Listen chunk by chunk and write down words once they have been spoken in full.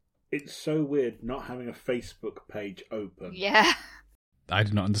It's so weird not having a Facebook page open. Yeah. I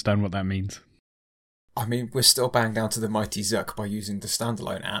do not understand what that means. I mean, we're still banged down to the mighty Zuck by using the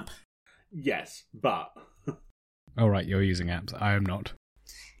standalone app. Yes, but... All right, you're using apps. I am not.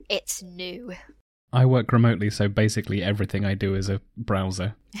 It's new. I work remotely, so basically everything I do is a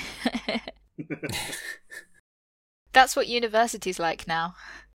browser. That's what university's like now.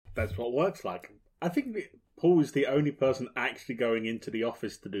 That's what work's like. I think Paul is the only person actually going into the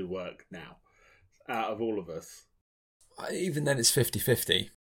office to do work now, out of all of us. Even then, it's 50-50.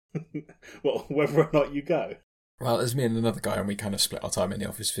 Well, whether or not you go. Well, there's me and another guy, and we kind of split our time in the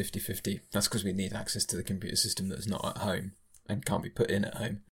office 50-50. That's because we need access to the computer system that's not at home and can't be put in at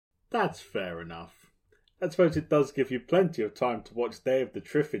home. That's fair enough. I suppose it does give you plenty of time to watch Day of the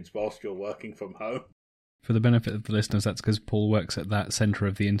Triffids whilst you're working from home. For the benefit of the listeners, that's because Paul works at that centre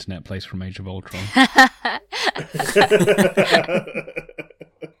of the internet place from Age of Ultron.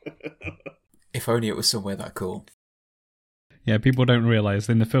 If only it was somewhere that cool. Yeah, people don't realise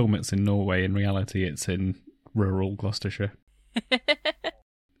in the film it's in Norway, in reality it's in rural Gloucestershire.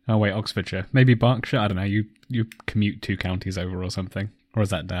 Oh wait, Oxfordshire. Maybe Berkshire? I don't know, you commute 2 counties over or something. Or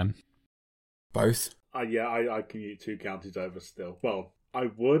is that Dan? Both. Yeah, I commute 2 counties over still. Well, I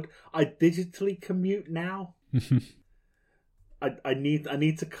would. I digitally commute now. I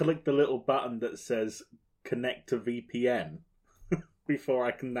need to click the little button that says connect to VPN before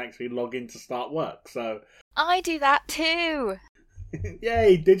I can actually log in to start work. So I do that too.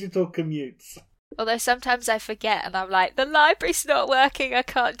 Yay, digital commutes. Although sometimes I forget and I'm like, the library's not working, I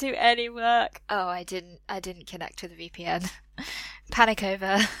can't do any work. Oh, I didn't connect to the VPN. Panic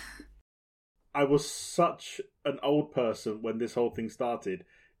over. I was such an old person when this whole thing started,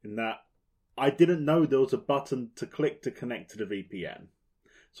 in that I didn't know there was a button to click to connect to the VPN.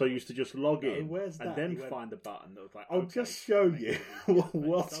 So I used to just log in and then find a button that was like, I'll just show you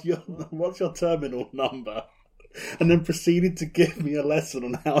what's your terminal number, and then proceeded to give me a lesson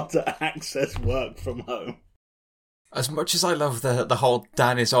on how to access work from home. As much as I love the whole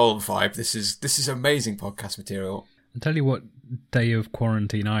Dan is old vibe, this is amazing podcast material. I'll tell you what day of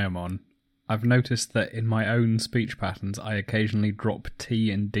quarantine I am on. I've noticed that in my own speech patterns, I occasionally drop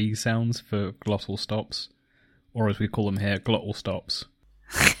T and D sounds for glottal stops, or as we call them here, glottal stops.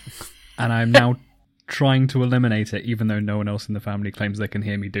 And I'm now trying to eliminate it, even though no one else in the family claims they can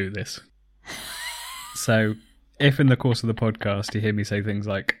hear me do this. So, if in the course of the podcast you hear me say things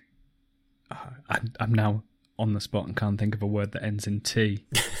like, I'm now on the spot and can't think of a word that ends in T.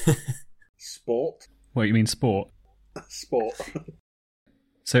 Sport? What, you mean sport? Sport.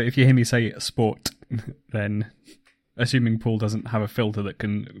 So if you hear me say sport, then assuming Paul doesn't have a filter that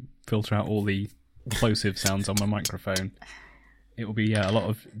can filter out all the plosive sounds on my microphone, it will be a lot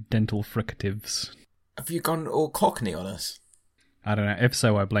of dental fricatives. Have you gone all Cockney on us? I don't know. If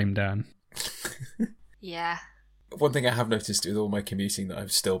so, I blame Dan. Yeah. One thing I have noticed with all my commuting that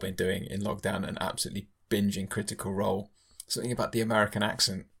I've still been doing in lockdown and absolutely binging Critical Role, something about the American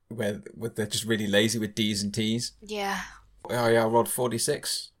accent where they're just really lazy with D's and T's. Yeah. Oh yeah, Rod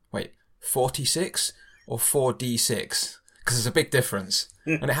 46? Wait, 46 or 4D6? Because there's a big difference.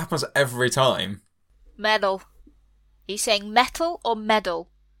 And it happens every time. Medal. Are you saying metal or medal?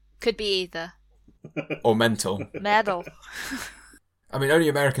 Could be either. Or mental. Medal. I mean, only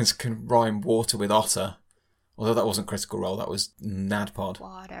Americans can rhyme water with otter. Although that wasn't Critical Role, that was NADPOD.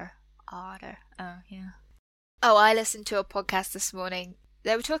 Water. Otter. Oh, yeah. Oh, I listened to a podcast this morning.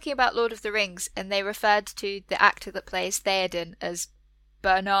 They were talking about Lord of the Rings, and they referred to the actor that plays Theoden as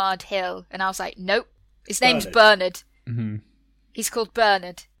Bernard Hill. And I was like, nope. His name's Bernard. Mm-hmm. He's called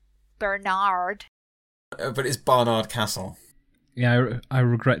Bernard. Bernard. But it's Barnard Castle. Yeah, I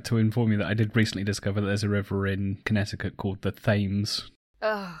regret to inform you that I did recently discover that there's a river in Connecticut called the Thames.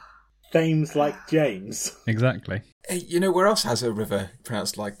 Oh. Thames like James. Exactly. Hey, you know where else has a river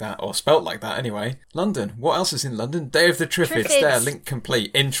pronounced like that, or spelt like that anyway? London. What else is in London? Day of the Triffids. There, link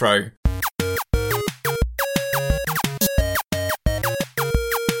complete. Intro.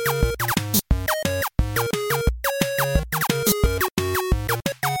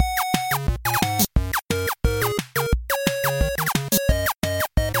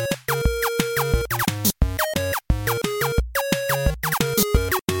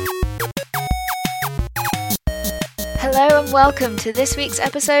 Hello and welcome to this week's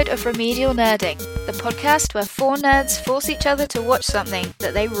episode of Remedial Nerding, the podcast where 4 nerds force each other to watch something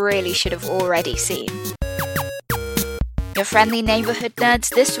that they really should have already seen. Your friendly neighbourhood nerds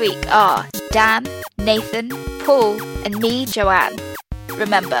this week are Dan, Nathan, Paul, and me, Joanne.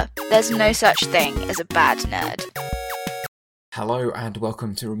 Remember, there's no such thing as a bad nerd. Hello and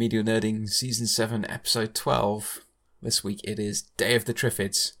welcome to Remedial Nerding Season 7, Episode 12. This week it is Day of the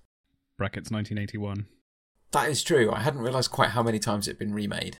Triffids. brackets 1981. That is true. I hadn't realised quite how many times it had been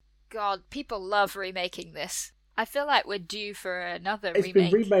remade. God, people love remaking this. I feel like we're due for another It's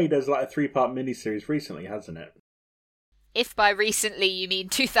remake. been remade as like a 3-part miniseries recently, hasn't it? If by recently you mean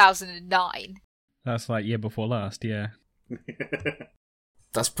 2009. That's like year before last, yeah.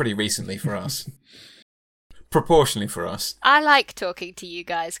 That's pretty recently for us. Proportionally for us. I like talking to you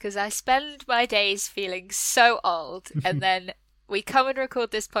guys because I spend my days feeling so old, and then we come and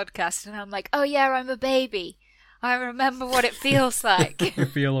record this podcast and I'm like, oh yeah, I'm a baby. I remember what it feels like. You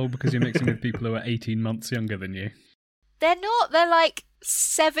feel old because you're mixing with people who are 18 months younger than you. They're not. They're like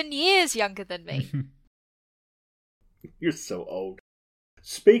 7 years younger than me. You're so old.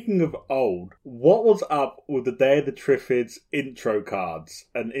 Speaking of old, what was up with the Day of the Triffids intro cards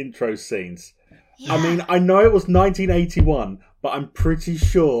and intro scenes? Yeah. I mean, I know it was 1981, but I'm pretty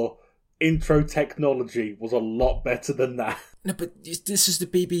sure intro technology was a lot better than that. No, but this is the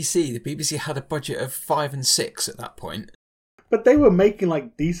BBC. The BBC had a budget of 5 and 6 at that point. But they were making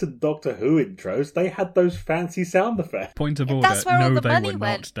like decent Doctor Who intros. They had those fancy sound effects. Point of order, That's where all no the they money were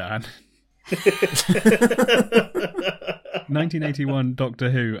went. not, Dan. 1981 Doctor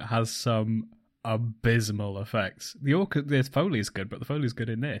Who has some abysmal effects. The Foley's good, but the Foley's good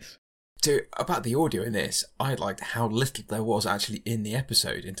in this. About the audio in this, I liked how little there was actually in the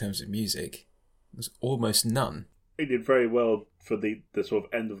episode in terms of music. There's almost none. It did very well for the sort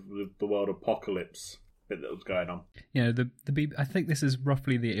of end of the world apocalypse bit that was going on. You know, I think this is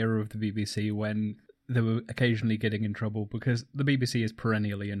roughly the era of the BBC when they were occasionally getting in trouble, because the BBC is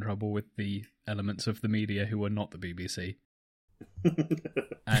perennially in trouble with the elements of the media who are not the BBC.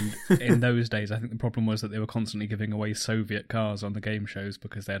 And in those days, I think the problem was that they were constantly giving away Soviet cars on the game shows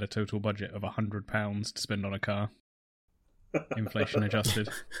because they had a total budget of £100 to spend on a car. Inflation adjusted.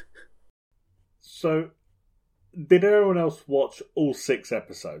 So, did everyone else watch all 6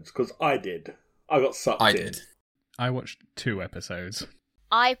 episodes? Because I did. I got sucked in. I did. I watched 2 episodes.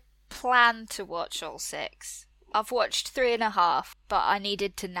 I plan to watch all 6. I've watched 3.5, but I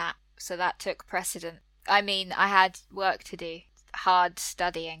needed to nap, so that took precedent. I mean, I had work to do. Hard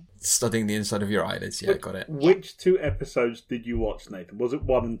studying. Studying the inside of your eyelids, yeah, got it. Which 2 episodes did you watch, Nathan? Was it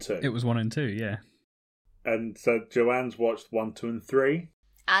 1 and 2? It was 1 and 2, yeah. And so Joanne's watched 1, 2 and 3?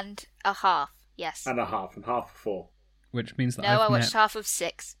 And a half, yes. And half of 4. Which means that No, I watched half of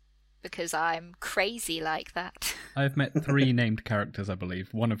 6, because I'm crazy like that. I've met 3 named characters, I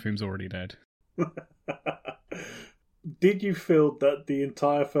believe, one of whom's already dead. Did you feel that the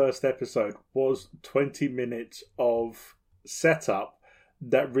entire first episode was 20 minutes of setup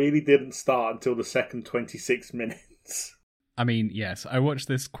that really didn't start until the second 26 minutes? I mean, yes, I watched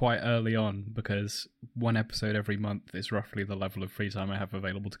this quite early on because 1 episode every month is roughly the level of free time I have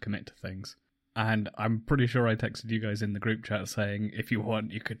available to commit to things. And I'm pretty sure I texted you guys in the group chat saying, if you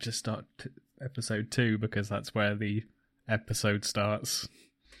want, you could just start episode 2 because that's where the episode starts.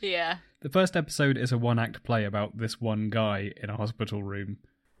 Yeah. The first episode is a 1-act play about this one guy in a hospital room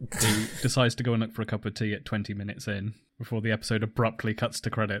who decides to go and look for a cup of tea at 20 minutes in before the episode abruptly cuts to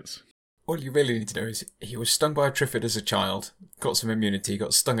credits. All you really need to know is he was stung by a Triffid as a child, got some immunity,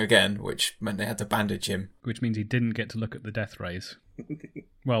 got stung again, which meant they had to bandage him. Which means he didn't get to look at the death rays.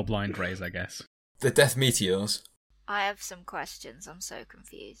 Well, blind rays, I guess. The death meteors. I have some questions. I'm so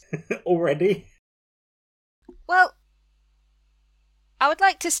confused. Already? Well, I would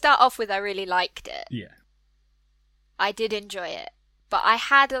like to start off with I really liked it. Yeah. I did enjoy it. But I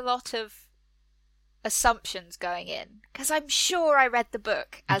had a lot of assumptions going in. Because I'm sure I read the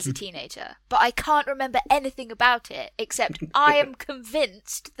book as a teenager. But I can't remember anything about it. Except I am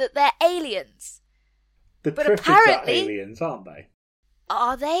convinced that they're aliens. The But Triffids apparently- are aliens, aren't they?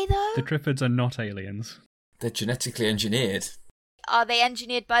 Are they, though? The Triffids are not aliens. They're genetically engineered. Are they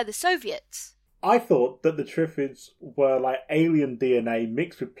engineered by the Soviets? I thought that the Triffids were like alien DNA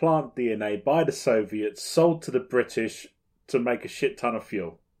mixed with plant DNA by the Soviets, sold to the British to make a shit ton of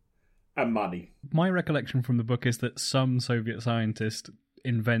fuel and money. My recollection from the book is that some Soviet scientist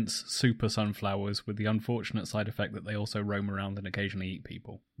invents super sunflowers with the unfortunate side effect that they also roam around and occasionally eat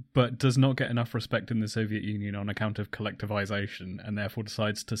people, but does not get enough respect in the Soviet Union on account of collectivization and therefore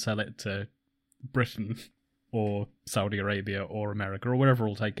decides to sell it to Britain or Saudi Arabia or America or wherever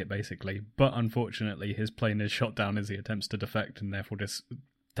will take it, basically. But unfortunately, his plane is shot down as he attempts to defect and therefore just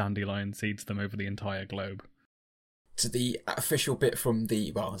dandelion seeds them over the entire globe. So the official bit from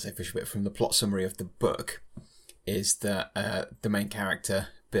the, well, I say official bit from the plot summary of the book is that the main character,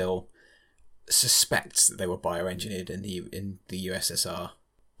 Bill, suspects that they were bioengineered in the USSR.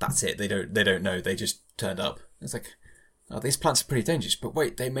 That's it. They don't know. They just turned up. It's like, oh, these plants are pretty dangerous, but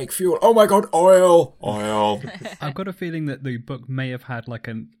wait, they make fuel. Oh my god, oil! I've got a feeling that the book may have had like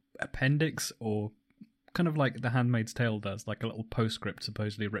a appendix, or kind of like The Handmaid's Tale does, like a little postscript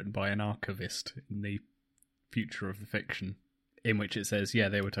supposedly written by an archivist in the future of the fiction, in which it says, yeah,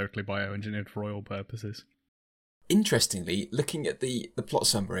 they were totally bioengineered for oil purposes. Interestingly, looking at the plot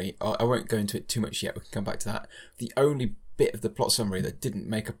summary, I won't go into it too much yet, we can come back to that. The only bit of the plot summary that didn't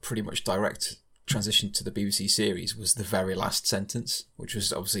make a pretty much direct transition to the BBC series was the very last sentence, which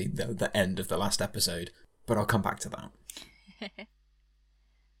was obviously the end of the last episode, but I'll come back to that.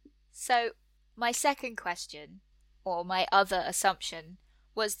 So, my second question, or my other assumption,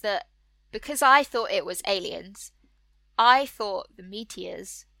 was that because I thought it was aliens, I thought the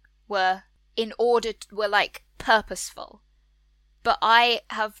meteors were like purposeful. But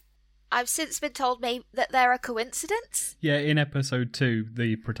I've since been told maybe that they're a coincidence. Yeah, in episode 2,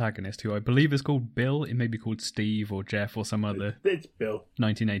 the protagonist, who I believe is called Bill, it may be called Steve or Jeff or some other It's Bill.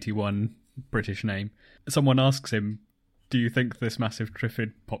 1981 British name. Someone asks him, do you think this massive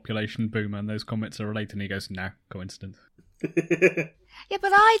Triffid population boom and those comets are related? And he goes, no, coincidence. Yeah,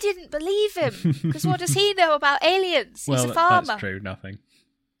 but I didn't believe him, because what does he know about aliens? Well, He's a farmer. That's true, nothing.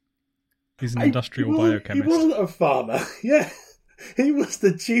 He's an industrial biochemist. He wasn't a farmer, yeah. He was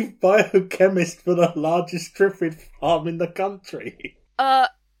the chief biochemist for the largest Triffid farm in the country.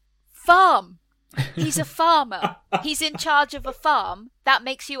 Farm. He's a farmer. He's in charge of a farm. That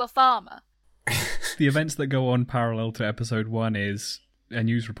makes you a farmer. The events that go on parallel to episode 1 is a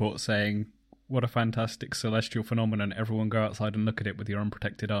news report saying, what a fantastic celestial phenomenon, everyone go outside and look at it with your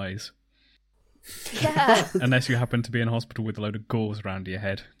unprotected eyes. Yeah. Unless you happen to be in hospital with a load of gauze around your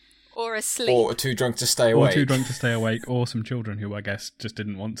head. Or asleep. Or too drunk to stay awake. Or too drunk to stay awake, or some children who I guess just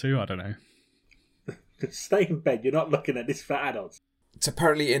didn't want to, I don't know. Stay in bed, you're not looking at this for adults. So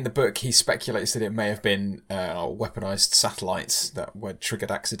apparently in the book he speculates that it may have been weaponised satellites that were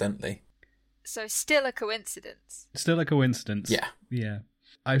triggered accidentally. So still a coincidence. Still a coincidence. Yeah. Yeah.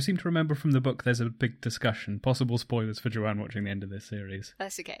 I seem to remember from the book there's a big discussion, possible spoilers for Joanne watching the end of this series.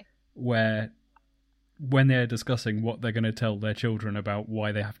 That's okay. Where when they're discussing what they're going to tell their children about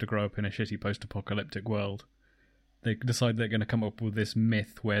why they have to grow up in a shitty post-apocalyptic world, they decide they're going to come up with this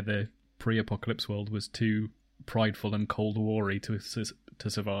myth where the pre-apocalypse world was too prideful and Cold War-y to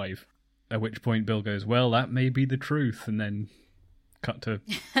survive. At which point Bill goes, well, that may be the truth, and then cut to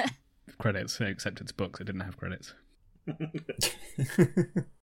credits, except it's books, it didn't have credits.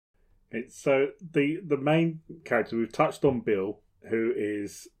 So the main character, we've touched on Bill, who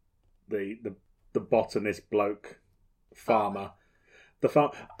is the botanist bloke farmer.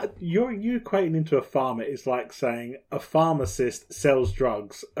 You're equating into a farmer is like saying a pharmacist sells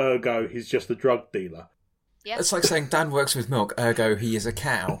drugs, ergo he's just a drug dealer. Yeah. It's like saying Dan works with milk, ergo he is a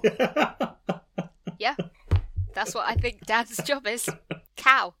cow. Yeah. That's what I think Dan's job is.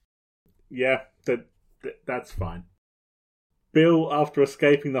 Cow. Yeah, that's fine. Bill, after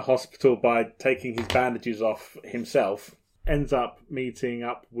escaping the hospital by taking his bandages off himself, ends up meeting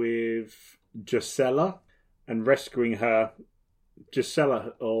up with Gisela and rescuing her.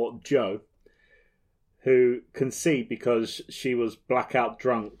 Gisela, or Jo, who can see because she was blackout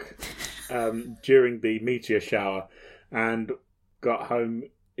drunk during the meteor shower and got home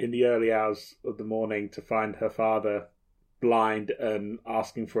in the early hours of the morning to find her father blind and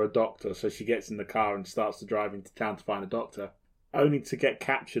asking for a doctor. So she gets in the car and starts to drive into town to find a doctor, only to get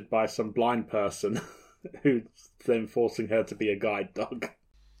captured by some blind person who's then forcing her to be a guide dog.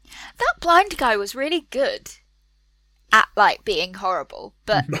 That blind guy was really good at, like, being horrible,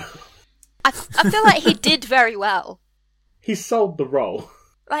 but I feel like he did very well. He sold the role.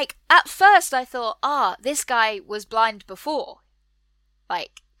 Like, at first I thought, this guy was blind before.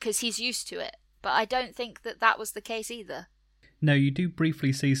 Like, because he's used to it. But I don't think that was the case either. No, you do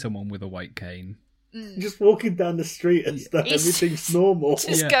briefly see someone with a white cane. Just walking down the street and stuff, everything's normal.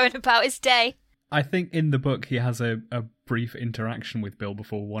 Just going about his day. I think in the book he has a brief interaction with Bill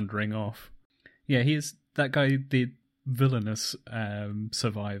before wandering off. Yeah, he is that guy, the villainous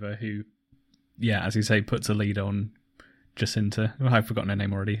survivor who, yeah, as you say, puts a lead on Jacinta. Oh, I've forgotten her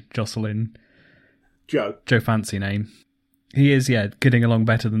name already. Jocelyn. Jo fancy name. He is, yeah, getting along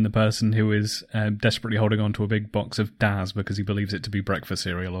better than the person who is desperately holding on to a big box of Daz because he believes it to be breakfast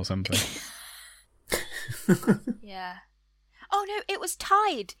cereal or something. Yeah. Oh no, it was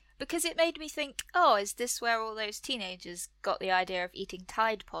Tide, because it made me think, is this where all those teenagers got the idea of eating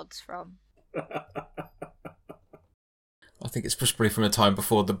Tide Pods from? I think it's probably from a time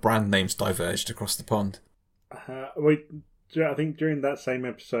before the brand names diverged across the pond. I think during that same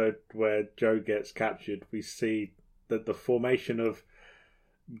episode where Jo gets captured, we see that the formation of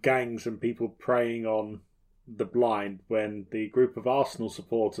gangs and people preying on the blind when the group of Arsenal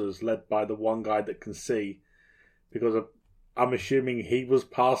supporters, led by the one guy that can see, because I'm assuming he was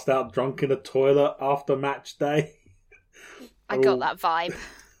passed out drunk in a toilet after match day. I got that vibe.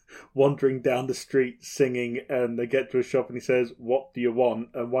 Wandering down the street singing, and they get to a shop and he says, "What do you want?"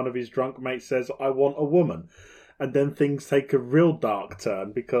 And one of his drunk mates says, "I want a woman." And then things take a real dark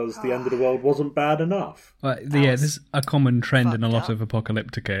turn because the end of the world wasn't bad enough. There's a common trend in a lot up. of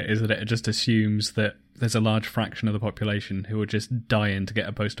apocalyptica is that it just assumes that there's a large fraction of the population who are just dying to get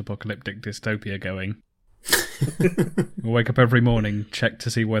a post-apocalyptic dystopia going. We'll wake up every morning, check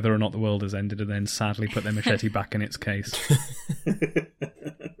to see whether or not the world has ended, and then sadly put their machete back in its case.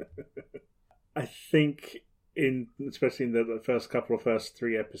 I think, especially in the first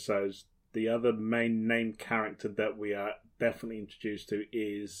 3 episodes, the other main named character that we are definitely introduced to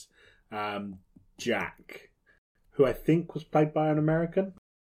is Jack, who I think was played by an American.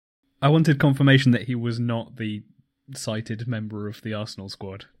 I wanted confirmation that he was not the cited member of the Arsenal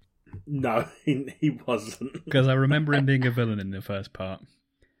squad. No, he wasn't. Because I remember him being a villain in the first part.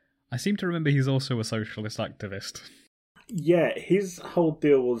 I seem to remember he's also a socialist activist. Yeah, his whole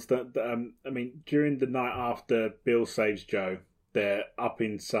deal was that, during the night after Bill saves Joe, they're up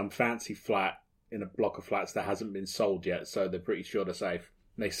in some fancy flat in a block of flats that hasn't been sold yet, so they're pretty sure they're safe.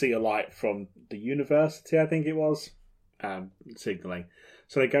 And they see a light from the university, I think it was, signalling.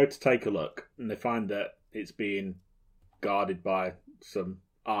 So they go to take a look, and they find that it's being guarded by some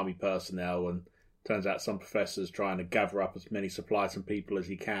army personnel, and turns out some professor's trying to gather up as many supplies and people as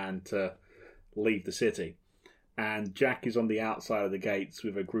he can to leave the city. And Jack is on the outside of the gates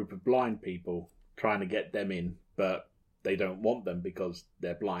with a group of blind people trying to get them in, but they don't want them because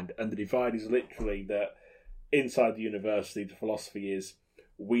they're blind. And the divide is literally that inside the university, the philosophy is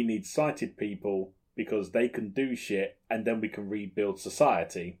we need sighted people because they can do shit and then we can rebuild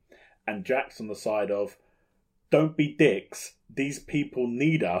society. And Jack's on the side of, don't be dicks, these people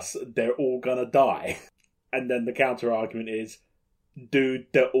need us, they're all gonna die. And then the counter argument is, dude,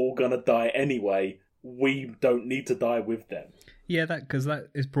 they're all gonna die anyway, we don't need to die with them. Yeah, because that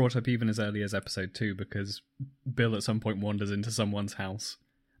is brought up even as early as episode 2, because Bill at some point wanders into someone's house.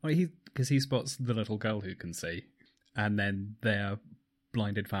 Because he spots the little girl who can see, and then their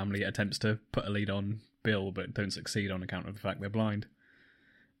blinded family attempts to put a lead on Bill, but don't succeed on account of the fact they're blind.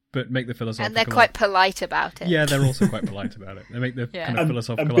 But make the philosophical... And they're quite polite about it. Yeah, they're also quite polite about it. They make the kind of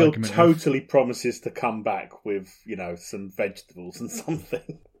philosophical and Bill argument totally promises to come back with, some vegetables and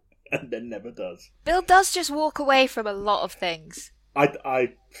something. And then never does. Bill does just walk away from a lot of things.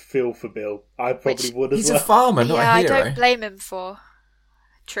 I feel for Bill. I probably would as well. He's a farmer, not a hero. I don't blame him for...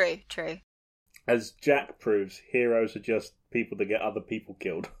 True. As Jack proves, heroes are just people that get other people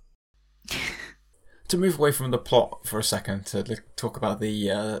killed. To move away from the plot for a second, to talk about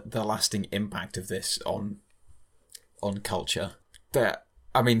the lasting impact of this on culture. I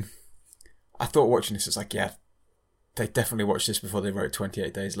thought watching this, it's like, yeah, they definitely watched this before they wrote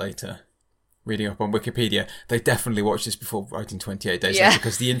 28 Days Later. Reading up on Wikipedia, they definitely watched this before writing 28 Days Later,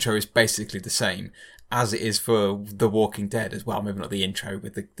 because the intro is basically the same as it is for The Walking Dead as well. Maybe not the intro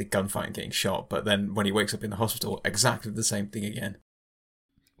with the gunfight and getting shot, but then when he wakes up in the hospital, exactly the same thing again.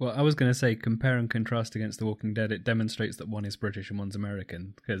 Well, I was going to say, compare and contrast against The Walking Dead, it demonstrates that one is British and one's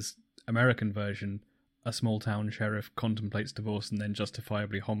American, because American version, a small-town sheriff contemplates divorce and then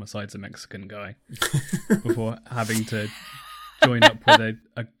justifiably homicides a Mexican guy before having to join up with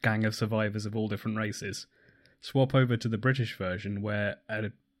a gang of survivors of all different races. Swap over to the British version, where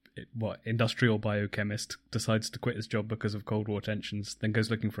industrial biochemist decides to quit his job because of Cold War tensions, then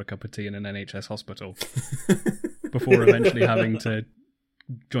goes looking for a cup of tea in an NHS hospital, before eventually having to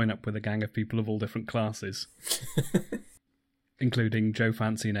join up with a gang of people of all different classes, including Joe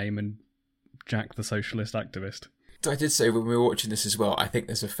Fancy Name and Jack the socialist activist. I did say when we were watching this as well, I think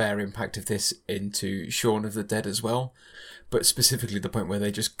there's a fair impact of this into Shaun of the Dead as well, but specifically the point where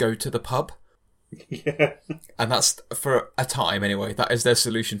they just go to the pub. Yeah. And that's, for a time anyway, that is their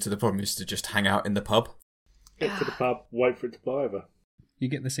solution to the problem, is to just hang out in the pub. Get to the pub, wait for it to blow over. You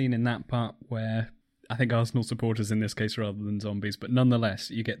get the scene in that part where, I think Arsenal supporters in this case rather than zombies, but nonetheless,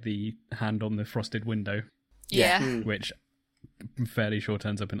 you get the hand on the frosted window. Yeah. Which I'm fairly sure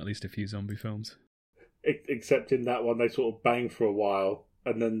turns up in at least a few zombie films. Except in that one, they sort of bang for a while,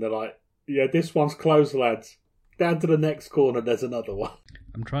 and then they're like, yeah, this one's closed, lads. Down to the next corner, there's another one.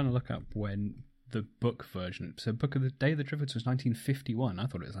 I'm trying to look up when the book version... So Book of the Day of the Triffids was 1951. I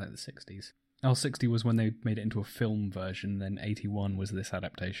thought it was like the 60s. 60 was when they made it into a film version, then 81 was this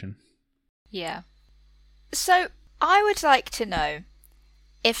adaptation. Yeah. So, I would like to know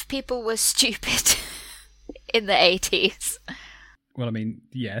if people were stupid in the 80s. Well, I mean,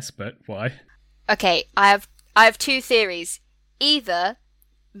 yes, but why? Okay, I have two theories. Either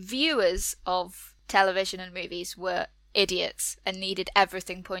viewers of television and movies were idiots and needed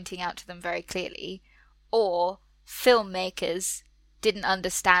everything pointing out to them very clearly, or filmmakers didn't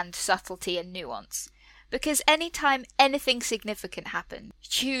understand subtlety and nuance. Because anytime anything significant happened,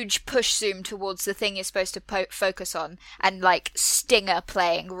 huge push zoom towards the thing you're supposed to focus on, and like Stinger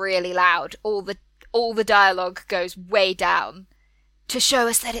playing really loud, all the dialogue goes way down to show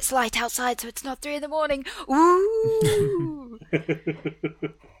us that it's light outside, so it's not 3 a.m. Ooh!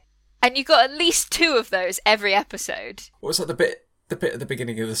 And you got at least 2 of those every episode. What's that, the bit at the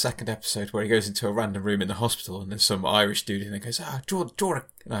beginning of the second episode where he goes into a random room in the hospital and there's some Irish dude and he goes, draw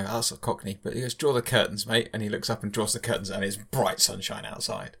no, that's a Cockney, but he goes, draw the curtains, mate, and he looks up and draws the curtains and it's bright sunshine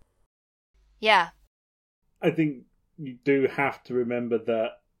outside. Yeah. I think you do have to remember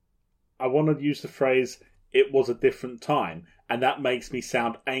that I want to use the phrase, it was a different time, and that makes me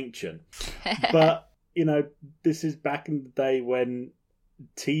sound ancient. But, this is back in the day when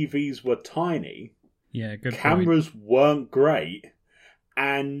TVs were tiny. Yeah, good Cameras point. weren't great,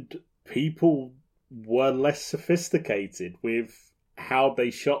 and people were less sophisticated with how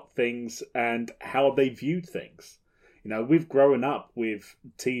they shot things and how they viewed things. We've grown up with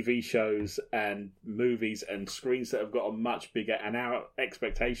TV shows and movies and screens that have got a much bigger, and our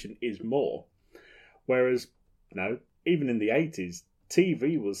expectation is more. Whereas, even in the 80s,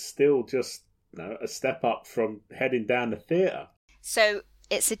 TV was still just, a step up from heading down the theatre. So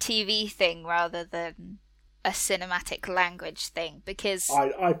it's a TV thing rather than a cinematic language thing, because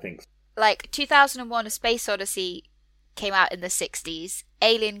I think so. Like 2001 A Space Odyssey came out in the 60s,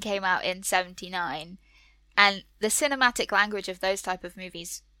 Alien came out in 79, and the cinematic language of those type of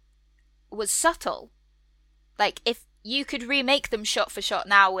movies was subtle. Like, if you could remake them shot for shot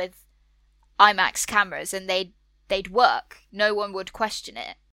now with IMAX cameras and they'd work, no one would question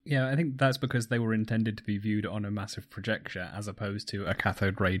it. Yeah, I think that's because they were intended to be viewed on a massive projector as opposed to a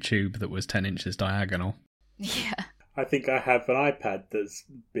cathode ray tube that was 10 inches diagonal. Yeah. I think I have an iPad that's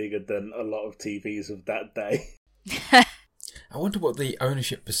bigger than a lot of TVs of that day. I wonder what the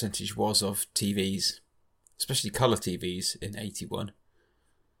ownership percentage was of TVs, especially colour TVs, in 81.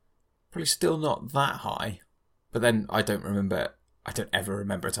 Probably still not that high. But then I don't ever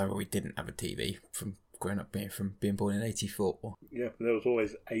remember a time where we didn't have a TV from growing up here, from being born in 84. Yeah, there was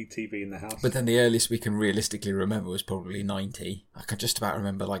always a TV in the house. But then the earliest we can realistically remember was probably 90. I can just about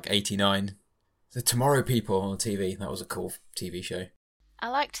remember like 89. The Tomorrow People on the TV, that was a cool TV show. I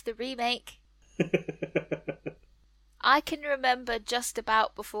liked the remake. I can remember just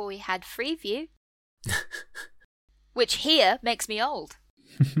about before we had Freeview. Which here makes me old.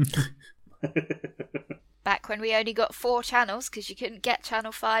 Back when we only got 4 channels because you couldn't get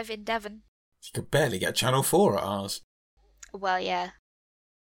Channel 5 in Devon. You could barely get Channel 4 at ours. Well, yeah.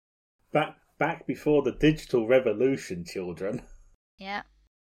 Back before the digital revolution, children. Yeah.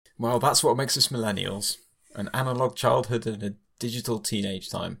 Well, that's what makes us millennials. An analogue childhood and a digital teenage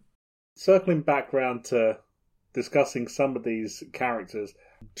time. Circling back round to discussing some of these characters,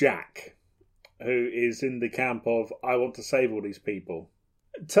 Jack, who is in the camp of, I want to save all these people,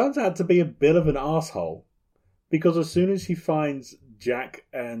 turns out to be a bit of an asshole. Because as soon as he finds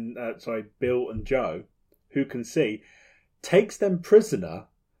Bill and Joe, who can see, takes them prisoner,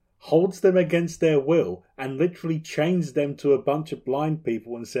 holds them against their will, and literally chains them to a bunch of blind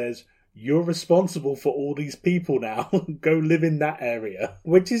people and says, you're responsible for all these people now. Go live in that area.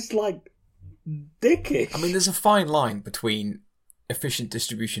 Which is like dickish. I mean, there's a fine line between efficient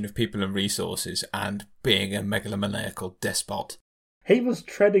distribution of people and resources and being a megalomaniacal despot. He was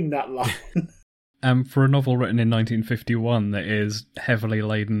treading that line. For a novel written in 1951 that is heavily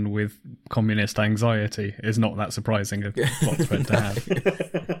laden with communist anxiety, is not that surprising a plot thread to have.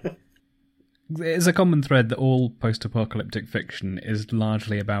 It's a common thread that all post-apocalyptic fiction is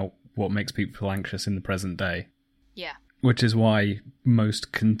largely about what makes people anxious in the present day. Yeah. Which is why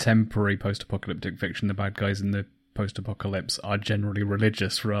most contemporary post-apocalyptic fiction, the bad guys in the post-apocalypse, are generally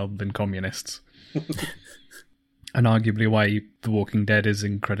religious rather than communists. And arguably why The Walking Dead is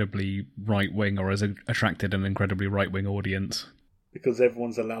incredibly right-wing, or has attracted an incredibly right-wing audience. Because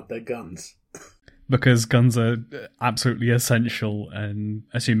everyone's allowed their guns. Because guns are absolutely essential, and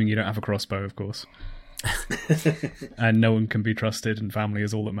assuming you don't have a crossbow, of course. And no one can be trusted, and family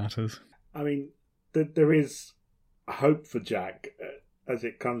is all that matters. I mean, there is hope for Jack as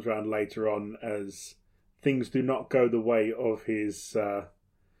it comes around later on, as things do not go the way of his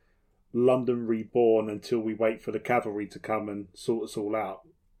London Reborn until we wait for the cavalry to come and sort us all out.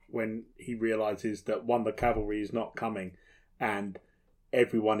 When he realises that, one, the cavalry is not coming, and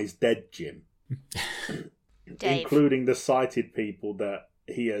everyone is dead, Jim. Including the sighted people that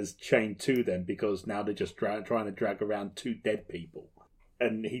he has chained to them, because now they're just trying to drag around 2 dead people.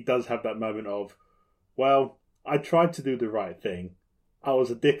 And he does have that moment of, well, I tried to do the right thing. I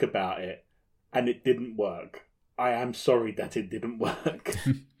was a dick about it, and it didn't work. I am sorry that it didn't work.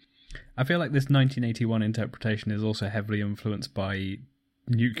 I feel like this 1981 interpretation is also heavily influenced by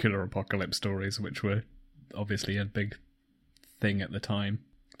nuclear apocalypse stories, which were obviously a big thing at the time.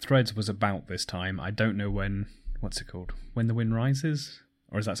 Threads was about this time. I don't know when... What's it called? When the Wind Rises?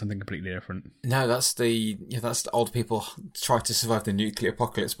 Or is that something completely different? No, that's the old people try to survive the nuclear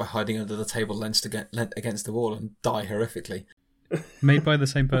apocalypse by hiding under the table leant against the wall and die horrifically. Made by the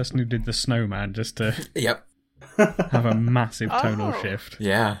same person who did The Snowman, just to Yep. have a massive tonal shift.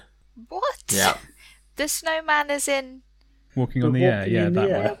 Yeah. What? Yeah. The snowman is in... Walking on the Air, yeah, that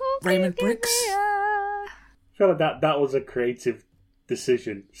one. Raymond Briggs. I feel like that was a creative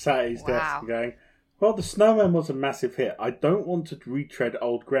decision. Sat at his desk and going, well, The Snowman was a massive hit. I don't want to retread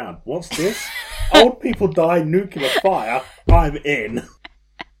old ground. What's this? Old people die, nuclear fire. I'm in.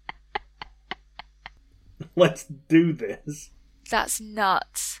 Let's do this. That's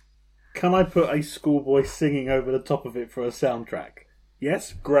nuts. Can I put a schoolboy singing over the top of it for a soundtrack?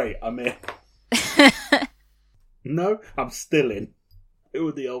 Yes? Great, I'm in. No? I'm still in. Who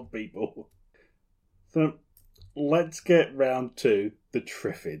are the old people? So, let's get round to the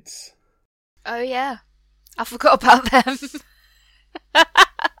Triffids. Oh, yeah. I forgot about them.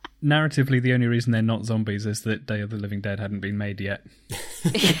 Narratively, the only reason they're not zombies is that Day of the Living Dead hadn't been made yet.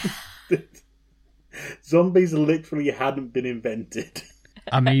 Zombies literally hadn't been invented.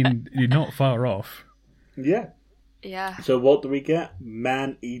 I mean, you're not far off. Yeah. Yeah. So what do we get?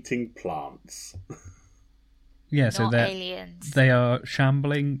 Man-eating plants. Yeah, so Not aliens. they are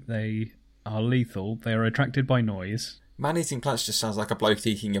shambling, they are lethal, they are attracted by noise. Man-eating plants just sounds like a bloke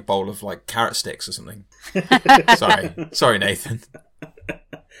eating a bowl of, like, carrot sticks or something. Sorry, Nathan.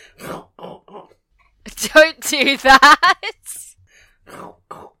 Don't do that!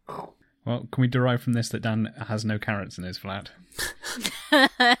 Well, can we derive from this that Dan has no carrots in his flat?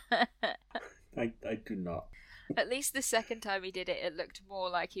 I do not. At least the second time he did it, it looked more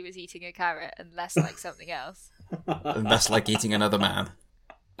like he was eating a carrot and less like something else. And that's like eating another man.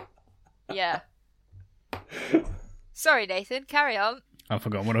 Yeah. Sorry, Nathan, carry on. I've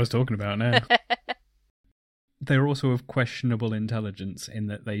forgotten what I was talking about now. They're also of questionable intelligence in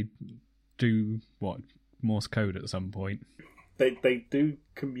that they do, Morse code at some point. They do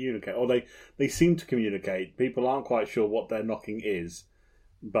communicate, or they seem to communicate. People aren't quite sure what their knocking is,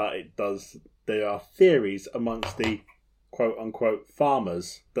 but it does. There are theories amongst the quote-unquote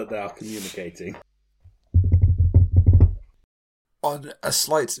farmers that they are communicating. On a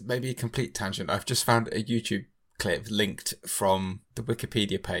slight, maybe a complete tangent, I've just found a YouTube clip linked from the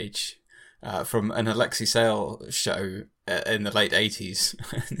Wikipedia page from an Alexei Sale show in the late 80s.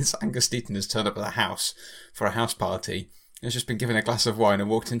 This Angus Deaton has turned up at a house for a house party. He's just been given a glass of wine and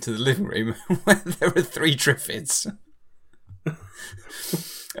walked into the living room where there are 3 Triffids.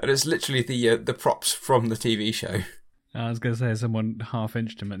 And it's literally the props from the TV show. I was going to say someone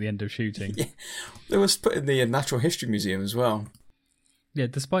half-inched him at the end of shooting. Yeah. They was put in the Natural History Museum as well. Yeah,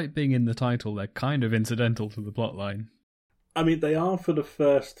 despite being in the title, they're kind of incidental to the plotline. I mean, they are for the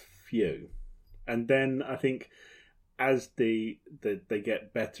first few. And then I think as they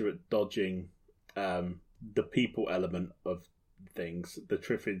get better at dodging the people element of things, the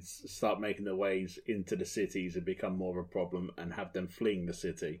Triffids start making their ways into the cities and become more of a problem and have them fleeing the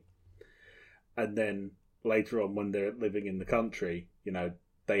city. And then later on, when they're living in the country,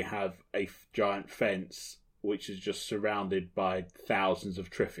 they have a giant fence which is just surrounded by thousands of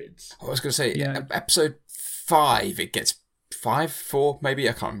Triffids. I was going to say, episode 5, it gets 4, maybe,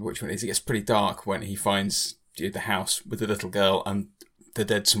 I can't remember which one it is. It gets pretty dark when he finds the house with the little girl and the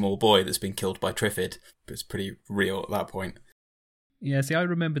dead small boy that's been killed by Triffid. But it's pretty real at that point. Yeah, see, I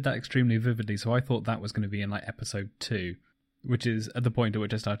remembered that extremely vividly, so I thought that was going to be in, episode 2, which is at the point at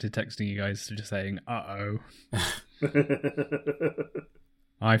which I started texting you guys, just saying, uh-oh.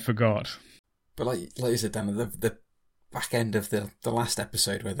 I forgot. But like you said, Dan, the back end of the last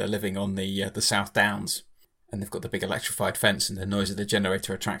episode where they're living on the South Downs, and they've got the big electrified fence, and the noise of the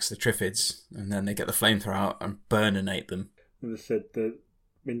generator attracts the Triffids, and then they get the flamethrower out and burninate them. And they said that,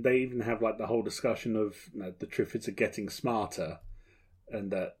 they even have the whole discussion of the Triffids are getting smarter, and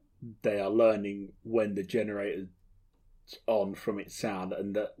that they are learning when the generator's on from its sound,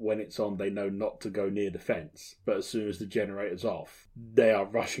 and that when it's on, they know not to go near the fence. But as soon as the generator's off, they are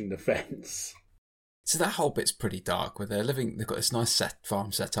rushing the fence. So that whole bit's pretty dark, where they've got this nice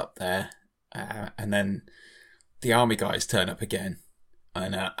farm set up there, and then the army guys turn up again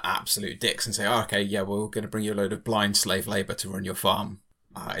and are absolute dicks and say, okay, yeah, we're going to bring you a load of blind slave labour to run your farm.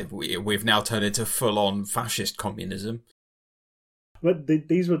 We've now turned into full-on fascist communism. But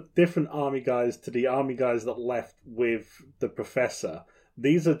these were different army guys to the army guys that left with the professor.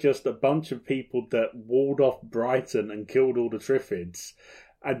 These are just a bunch of people that walled off Brighton and killed all the Triffids,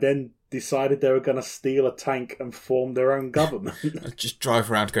 and then decided they were going to steal a tank and form their own government. Just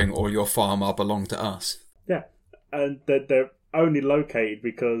drive around going, all your farm are belong to us. Yeah, and they're only located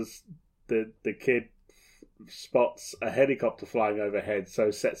because the kid spots a helicopter flying overhead,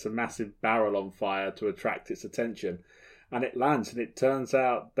 so sets a massive barrel on fire to attract its attention. And it lands, and it turns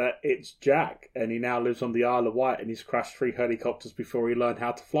out that it's Jack, and he now lives on the Isle of Wight, and he's crashed 3 helicopters before he learned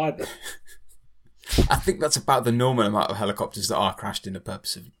how to fly them. I think that's about the normal amount of helicopters that are crashed in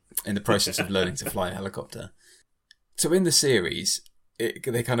the process of learning to fly a helicopter. So in the series, they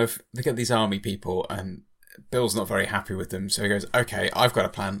get these army people, and Bill's not very happy with them, so he goes, okay, I've got a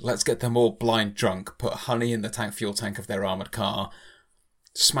plan. Let's get them all blind drunk, put honey in the fuel tank of their armoured car,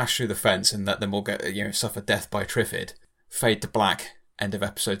 smash through the fence, and let them all suffer death by Triffid. Fade to black, end of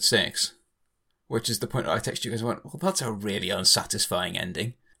episode 6. Which is the point that I texted you guys and went, well, that's a really unsatisfying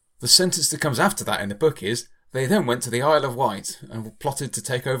ending. The sentence that comes after that in the book is, they then went to the Isle of Wight and plotted to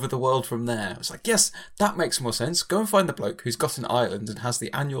take over the world from there. It's like, yes, that makes more sense. Go and find the bloke who's got an island and has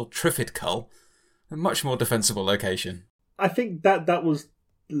the annual Triffid Cull. A much more defensible location. I think that was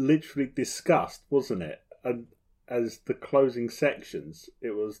literally discussed, wasn't it? And as the closing sections,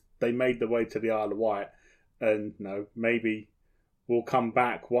 it was, they made their way to the Isle of Wight. And maybe we'll come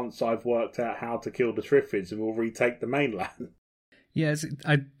back once I've worked out how to kill the Triffids and we'll retake the mainland. Yes,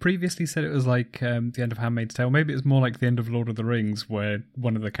 I previously said it was like the end of Handmaid's Tale. Maybe it's more like the end of Lord of the Rings, where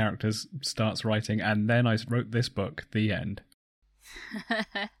one of the characters starts writing, and then I wrote this book, the end.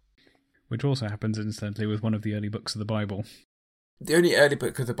 Which also happens incidentally with one of the early books of the Bible. The only early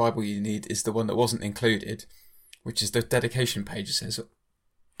book of the Bible you need is the one that wasn't included, which is the dedication page. It says,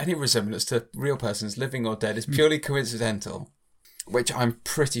 any resemblance to real persons, living or dead, is purely coincidental. Which I'm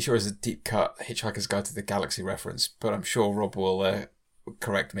pretty sure is a deep cut Hitchhiker's Guide to the Galaxy reference, but I'm sure Rob will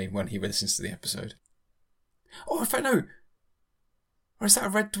correct me when he listens to the episode. Oh, in fact, no. Or is that a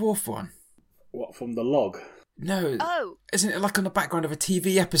Red Dwarf one? What, from the log? No. Oh. Isn't it like on the background of a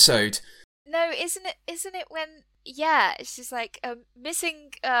TV episode? No, isn't it when... Yeah, it's just like,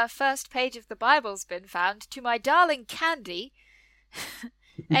 missing first page of the Bible's been found. To my darling Candy...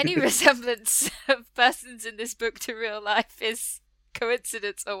 Any resemblance of persons in this book to real life is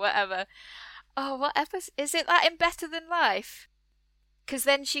coincidence or whatever. Oh, what episode? Is it that in Better Than Life? Because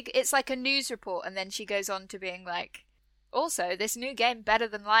then it's like a news report, and then she goes on to being like, also, this new game Better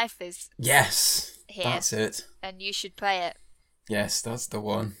Than Life is yes, here. That's it. And you should play it. Yes, that's the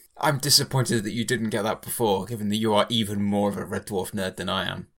one. I'm disappointed that you didn't get that before, given that you are even more of a Red Dwarf nerd than I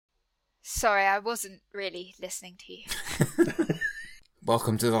am. Sorry, I wasn't really listening to you.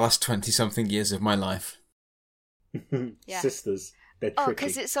 Welcome to the last 20-something years of my life. Yeah. Sisters, they're tricky. Oh,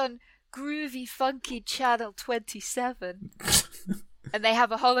 because it's on Groovy Funky Channel 27. And they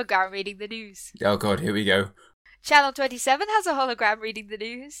have a hologram reading the news. Oh god, here we go. Channel 27 has a hologram reading the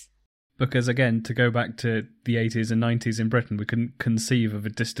news. Because again, to go back to the 80s and 90s in Britain, we couldn't conceive of a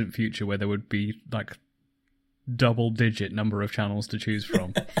distant future where there would be like double-digit number of channels to choose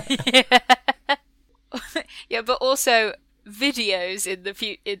from. Yeah, but also... videos in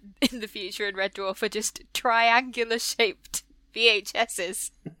the future in Red Dwarf are just triangular shaped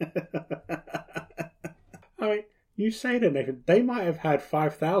VHSs. I mean, you say that, Nathan, they might have had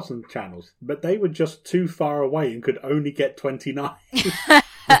 5,000 channels, but they were just too far away and could only get 29.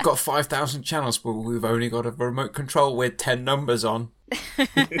 We've got 5,000 channels, but we've only got a remote control with 10 numbers on.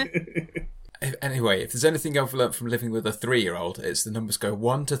 Anyway, if there's anything I've learnt from living with a 3-year-old, it's the numbers go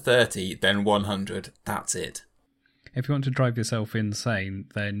 1 to 30, then 100. That's it. If you want to drive yourself insane,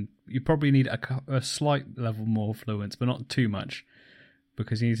 then you probably need a slight level more fluence, but not too much,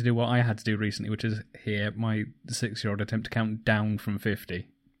 because you need to do what I had to do recently, which is hear my 6-year-old attempt to count down from 50.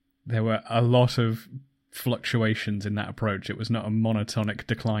 There were a lot of fluctuations in that approach. It was not a monotonic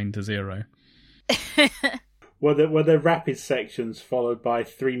decline to 0. Were there rapid sections followed by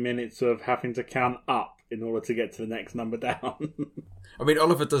 3 minutes of having to count up in order to get to the next number down? I mean,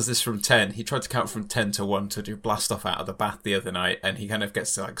 Oliver does this from 10. He tried to count from 10 to 1 to do blast off out of the bath the other night, and he kind of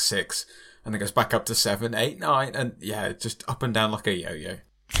gets to like 6, and then goes back up to 7, 8, 9, and yeah, just up and down like a yo-yo.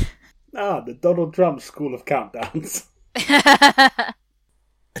 The Donald Trump School of Countdowns.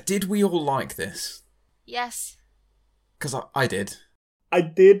 Did we all like this? Yes. Because I did. I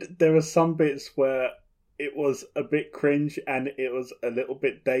did. There were some bits where it was a bit cringe and it was a little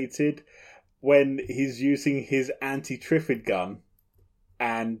bit dated when he's using his anti-Triffid gun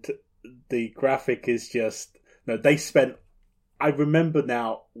and the graphic is just... No, they spent... I remember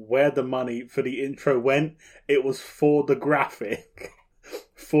now where the money for the intro went. It was for the graphic.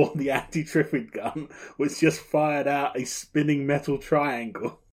 for the anti-Triffid gun, which just fired out a spinning metal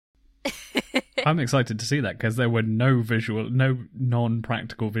triangle. I'm excited to see that because there were no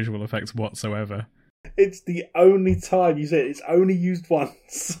non-practical visual effects whatsoever. It's the only time you see it. It's only used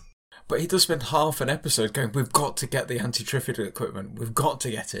once. But he does spend half an episode going, we've got to get the anti-Triffid equipment. We've got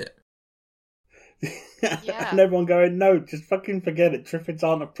to get it. Yeah. And everyone going, no, just fucking forget it. Triffids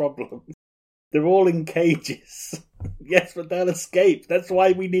aren't a problem. They're all in cages. Yes, but they'll escape. That's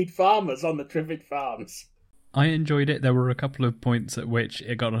why we need farmers on the Triffid farms. I enjoyed it. There were a couple of points at which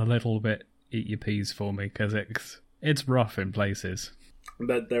it got a little bit eat your peas for me because it's rough in places.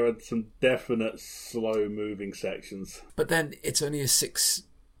 But there are some definite slow-moving sections. But then it's only a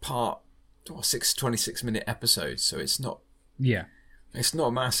 6-part, or 26-minute episode, so it's not... Yeah. It's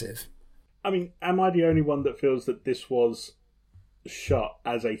not massive. I mean, am I the only one that feels that this was shot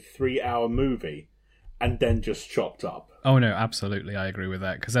as a 3-hour movie and then just chopped up? Oh no, absolutely, I agree with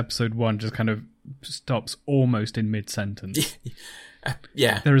that, because episode 1 just kind of stops almost in mid-sentence.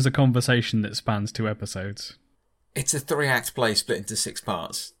 Yeah. There is a conversation that spans 2 episodes. It's a 3-act play split into 6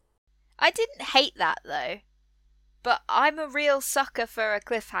 parts. I didn't hate that, though. But I'm a real sucker for a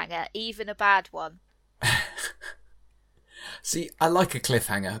cliffhanger, even a bad one. See, I like a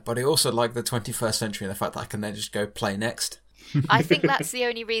cliffhanger, but I also like the 21st century and the fact that I can then just go play next. I think that's the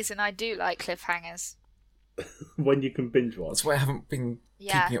only reason I do like cliffhangers. When you can binge watch. That's why I haven't been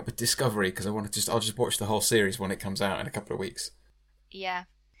Yeah. keeping up with Discovery, because I'll just watch the whole series when it comes out in a couple of weeks. Yeah.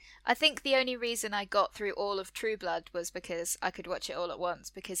 I think the only reason I got through all of True Blood was because I could watch it all at once,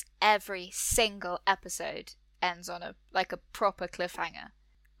 because every single episode ends on a proper cliffhanger,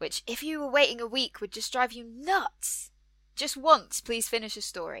 which if you were waiting a week would just drive you nuts. Just once, please finish a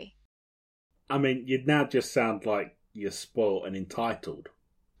story. I mean, you'd now just sound like you're spoiled and entitled.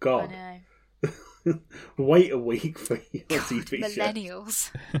 God. I know. Wait a week for your TV show. Millennials.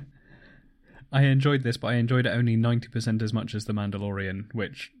 I enjoyed this, but I enjoyed it only 90% as much as The Mandalorian,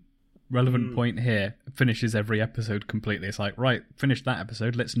 which, relevant point here, finishes every episode completely. It's like, right, finish that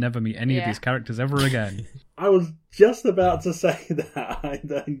episode, let's never meet any of these characters ever again. I was just about to say that I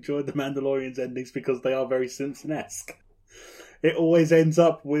enjoyed The Mandalorian's endings because they are very Simpson-esque. It always ends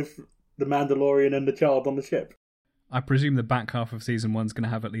up with the Mandalorian and the child on the ship. I presume the back half of season 1's going to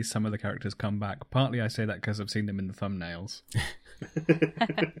have at least some of the characters come back. Partly I say that because I've seen them in the thumbnails.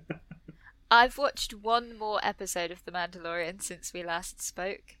 I've watched one more episode of The Mandalorian since we last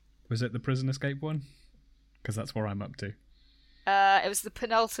spoke. Was it the prison escape one? Because that's where I'm up to. It was the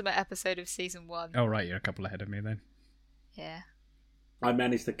penultimate episode of season 1. Oh, right, you're a couple ahead of me then. Yeah. I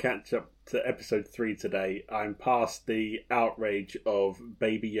managed to catch up to episode 3 today. I'm past the outrage of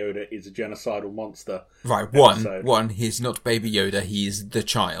Baby Yoda is a genocidal monster. Right, episode. one, he's not Baby Yoda, he is the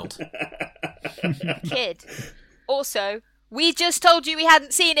child. Kid. Also, we just told you we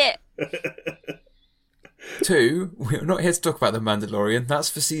hadn't seen it. 2, we're not here to talk about The Mandalorian.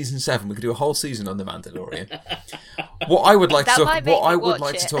 That's for season 7. We could do a whole season on The Mandalorian. What I would like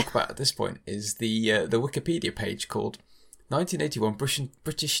to talk about at this point is the Wikipedia page called 1981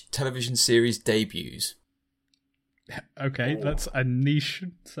 British television series debuts. Okay, that's a niche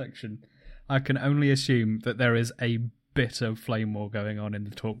section. I can only assume that there is a bit of flame war going on in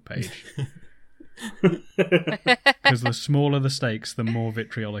the talk page. Because the smaller the stakes, the more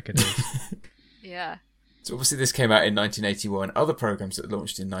vitriolic it is. Yeah. So obviously this came out in 1981. Other programs that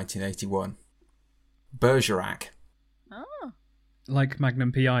launched in 1981. Bergerac. Oh. Like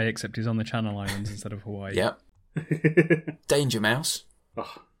Magnum PI, except he's on the Channel Islands instead of Hawaii. Yep. Danger Mouse.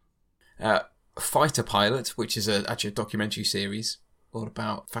 Fighter Pilot, which is actually a documentary series all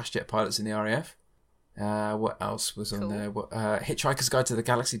about fast jet pilots in the RAF. What else was on there? Hitchhiker's Guide to the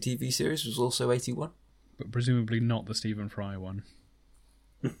Galaxy TV series was also 81. But presumably not the Stephen Fry one.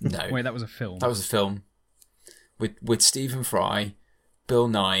 No. Wait, that was a film. That was a film. With Stephen Fry, Bill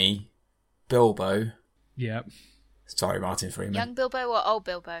Nighy, Bilbo. Yep. Sorry, Martin Freeman. Young Bilbo or old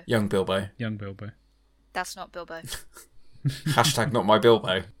Bilbo? Young Bilbo. Young Bilbo. That's not Bilbo. Hashtag not my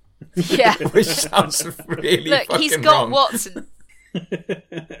Bilbo. Yeah. Which sounds really Look, fucking he's got wrong. Watson.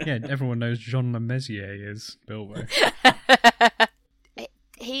 Yeah, everyone knows Jean Lemessier is Bilbo.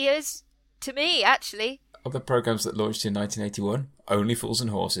 He is, to me, actually. Other programs that launched in 1981, Only Fools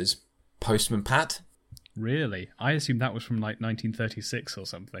and Horses. Postman Pat. Really? I assumed that was from like 1936 or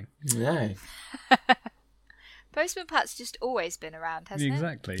something. Yeah. Postman Pat's just always been around, hasn't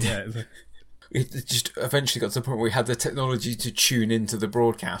Exactly, yeah. It just eventually got to the point where we had the technology to tune into the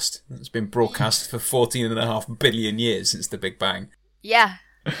broadcast. It's been broadcast for 14.5 billion years since the Big Bang. Yeah.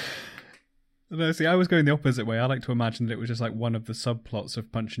 No, see, I was going the opposite way. I like to imagine that it was just like one of the subplots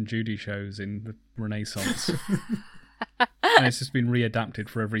of Punch and Judy shows in the Renaissance. And it's just been readapted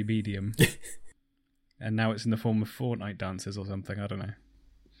for every medium. And now it's in the form of Fortnite dances or something, I don't know.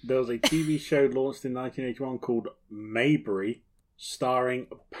 There was a TV show launched in 1981 called Mayberry, starring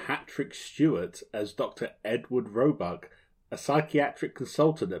Patrick Stewart as Dr. Edward Roebuck, a psychiatric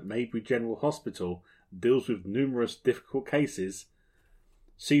consultant at Mayberry General Hospital, deals with numerous difficult cases.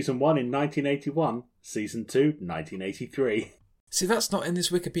 Season 1 in 1981, Season 2, 1983. See, that's not in this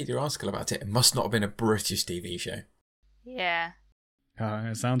Wikipedia article about it. It must not have been a British TV show. Yeah.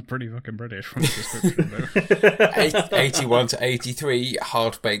 It sounds pretty fucking British from the description, though. 81 to 83,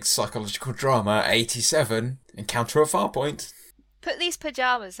 hard-baked psychological drama. 87, Encounter at Farpoint. Put these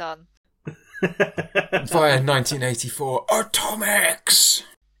pyjamas on. Via 1984, Atomics!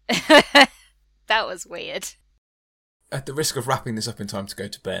 That was weird. At the risk of wrapping this up in time to go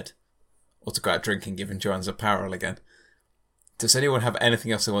to bed, or to go out drinking given Joanne's apparel again, does anyone have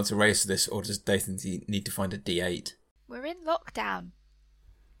anything else they want to raise to this, or does Dathan need to find a D8? We're in lockdown.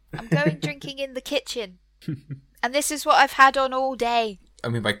 I'm going drinking in the kitchen. And this is what I've had on all day. I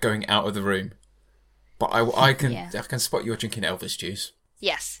mean by going out of the room. But I can spot you're drinking Elvis juice.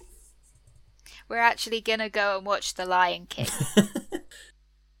 Yes. We're actually going to go and watch The Lion King.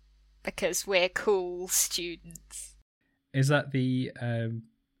 Because we're cool students. Is that the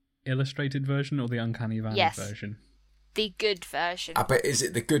illustrated version or the Uncanny Valley version? The good version. I bet, is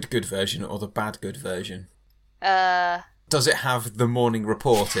it the good version or the bad good version? Does it have the morning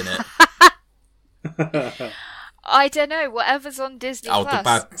report in it? I don't know. Whatever's on Disney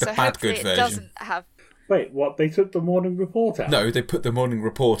Plus. The bad good version. It doesn't have. Wait, what? They took the morning report out? No, they put the morning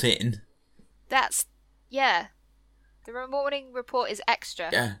report in. Yeah. The morning report is extra.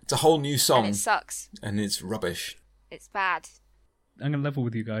 Yeah, it's a whole new song. And it sucks. And it's rubbish. It's bad. I'm going to level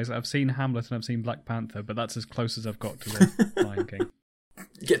with you guys. I've seen Hamlet and I've seen Black Panther, but that's as close as I've got to the Lion King.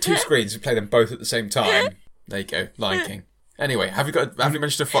 You get two screens and play them both at the same time. There you go, Lion King. Anyway, have you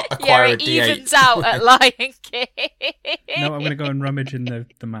managed to acquire a D8? Yeah, it evens out at Lion King. No, I'm going to go and rummage in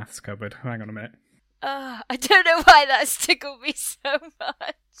the maths cupboard. Hang on a minute. I don't know why that's tickled me so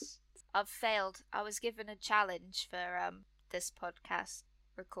much. I've failed. I was given a challenge for this podcast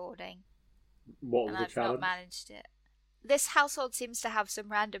recording. What was the I've challenge? not managed it. This household seems to have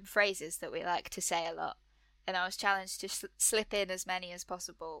some random phrases that we like to say a lot. And I was challenged to slip in as many as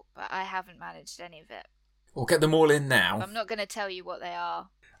possible, but I haven't managed any of it. We'll get them all in now. I'm not going to tell you what they are.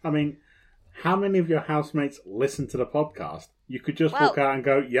 I mean, how many of your housemates listen to the podcast? You could just walk out and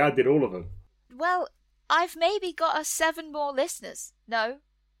go, yeah, I did all of them. Well, I've maybe got us 7 more listeners. No,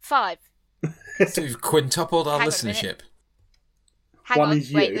 5. So you've quintupled our listenership. Hang One on,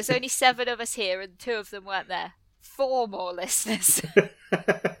 is you. wait, there's only 7 of us here and 2 of them weren't there. 4 more listeners.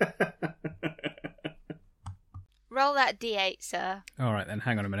 Roll that D8, sir. All right, then,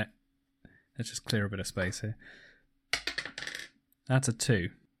 hang on a minute. Let's just clear a bit of space here. That's a 2.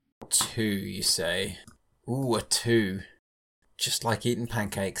 2, you say? Ooh, a 2. Just like eating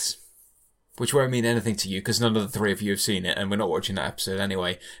pancakes. Which won't mean anything to you, because none of the 3 of you have seen it, and we're not watching that episode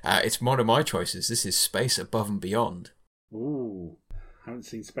anyway. It's one of my choices. This is Space Above and Beyond. Ooh, haven't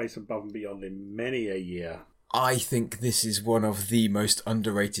seen Space Above and Beyond in many a year. I think this is one of the most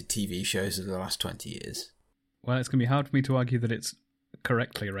underrated TV shows of the last 20 years. Well, it's going to be hard for me to argue that it's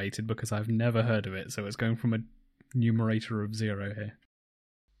correctly rated, because I've never heard of it, so it's going from a numerator of 0 here.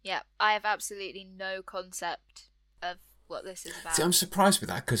 Yeah, I have absolutely no concept of what this is about. See, I'm surprised with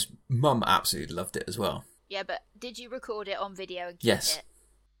that, because Mum absolutely loved it as well. Yeah, but did you record it on video and keep Yes. it?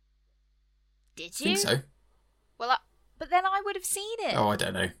 Did I you? think so. Well, but then I would have seen it. Oh, I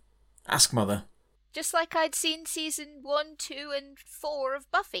don't know. Ask Mother. Just like I'd seen season 1, 2 and 4 of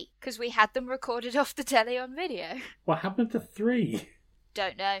Buffy, because we had them recorded off the telly on video. What happened to 3?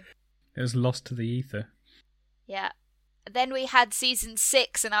 Don't know. It was lost to the ether. Yeah. Then we had season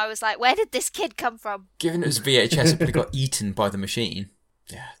 6 and I was like, where did this kid come from? Given it was VHS, it probably got eaten by the machine.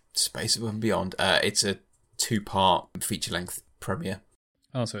 Yeah, Space Above and Beyond. It's a 2-part feature-length premiere.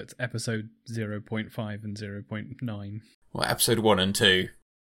 Oh, so it's episode 0.5 and 0.9. Well, episode 1 and 2.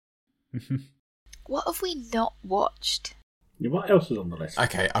 What have we not watched? Yeah, what else is on the list?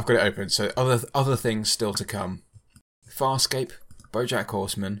 Okay, I've got it open. So other things still to come. Farscape, BoJack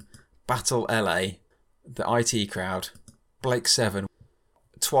Horseman, Battle LA, The IT Crowd, Blake 7,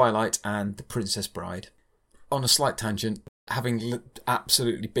 Twilight and The Princess Bride. On a slight tangent, having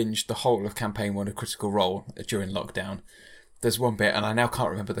absolutely binged the whole of Campaign 1 of Critical Role during lockdown, there's one bit, and I now can't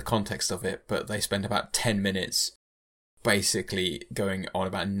remember the context of it, but they spend about 10 minutes basically going on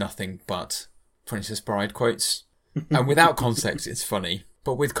about nothing but Princess Bride quotes. And without context, it's funny.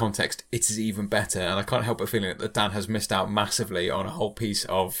 But with context, it is even better. And I can't help but feeling that Dan has missed out massively on a whole piece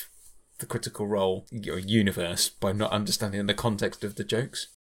of the Critical Role universe by not understanding the context of the jokes.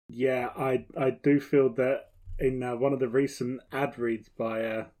 Yeah, I do feel that in one of the recent ad reads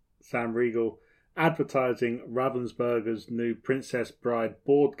by Sam Riegel advertising Ravensburger's new Princess Bride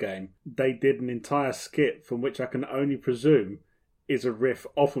board game, they did an entire skit from which I can only presume is a riff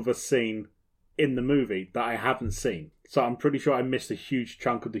off of a scene in the movie that I haven't seen. So I'm pretty sure I missed a huge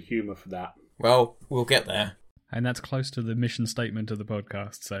chunk of the humour for that. Well, we'll get there. And that's close to the mission statement of the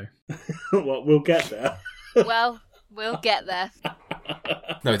podcast, so... Well, we'll get there. Well, we'll get there.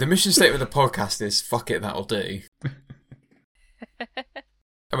 No, the mission statement of the podcast is, fuck it, that'll do.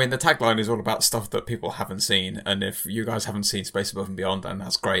 I mean, the tagline is all about stuff that people haven't seen, and if you guys haven't seen Space Above and Beyond, then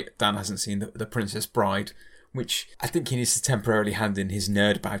that's great. Dan hasn't seen the Princess Bride, which I think he needs to temporarily hand in his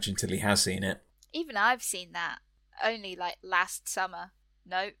nerd badge until he has seen it. Even I've seen that. Only last summer.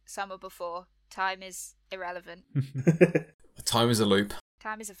 No, summer before. Time is irrelevant. Time is a loop.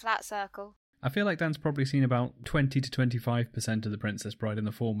 Time is a flat circle. I feel like Dan's probably seen about 20 to 25% of the Princess Bride in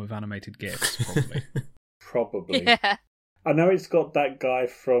the form of animated GIFs, probably. Probably. Yeah. I know it's got that guy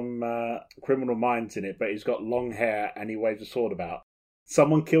from Criminal Minds in it, but he's got long hair and he waves a sword about.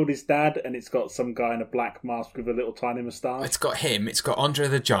 Someone killed his dad, and it's got some guy in a black mask with a little tiny moustache. It's got him, it's got Andre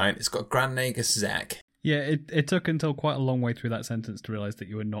the Giant, it's got Grand Nagus Zek. Yeah, it took until quite a long way through that sentence to realise that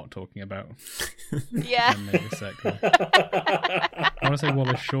you were not talking about... Yeah. I want to say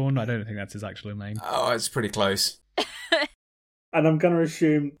Wallace Shawn, I don't think that's his actual name. Oh, it's pretty close. And I'm going to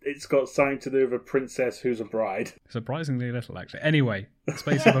assume it's got something to do with a princess who's a bride. Surprisingly little, actually. Anyway,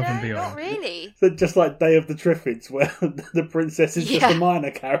 Space Above and Beyond. Not really. So just like Day of the Triffids, where the princess is just a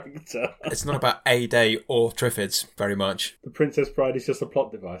minor character. It's not about A Day or Triffids, very much. The Princess Bride is just a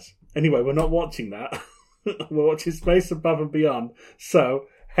plot device. Anyway, we're not watching that. We're watching Space Above and Beyond. So,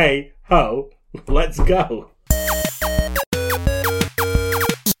 hey, ho, let's go.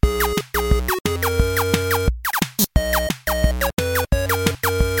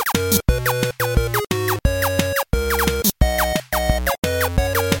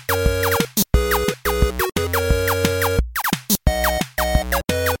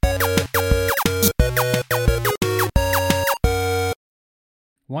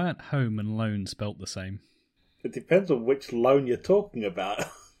 Why aren't home and loan spelt the same? It depends on which loan you're talking about.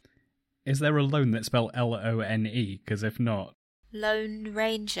 Is there a loan that's spelled Lone? Because if not... Lone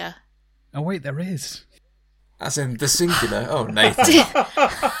Ranger. Oh wait, there is. As in the singular? Oh, Nathan.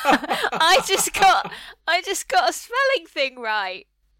 I just got a spelling thing right.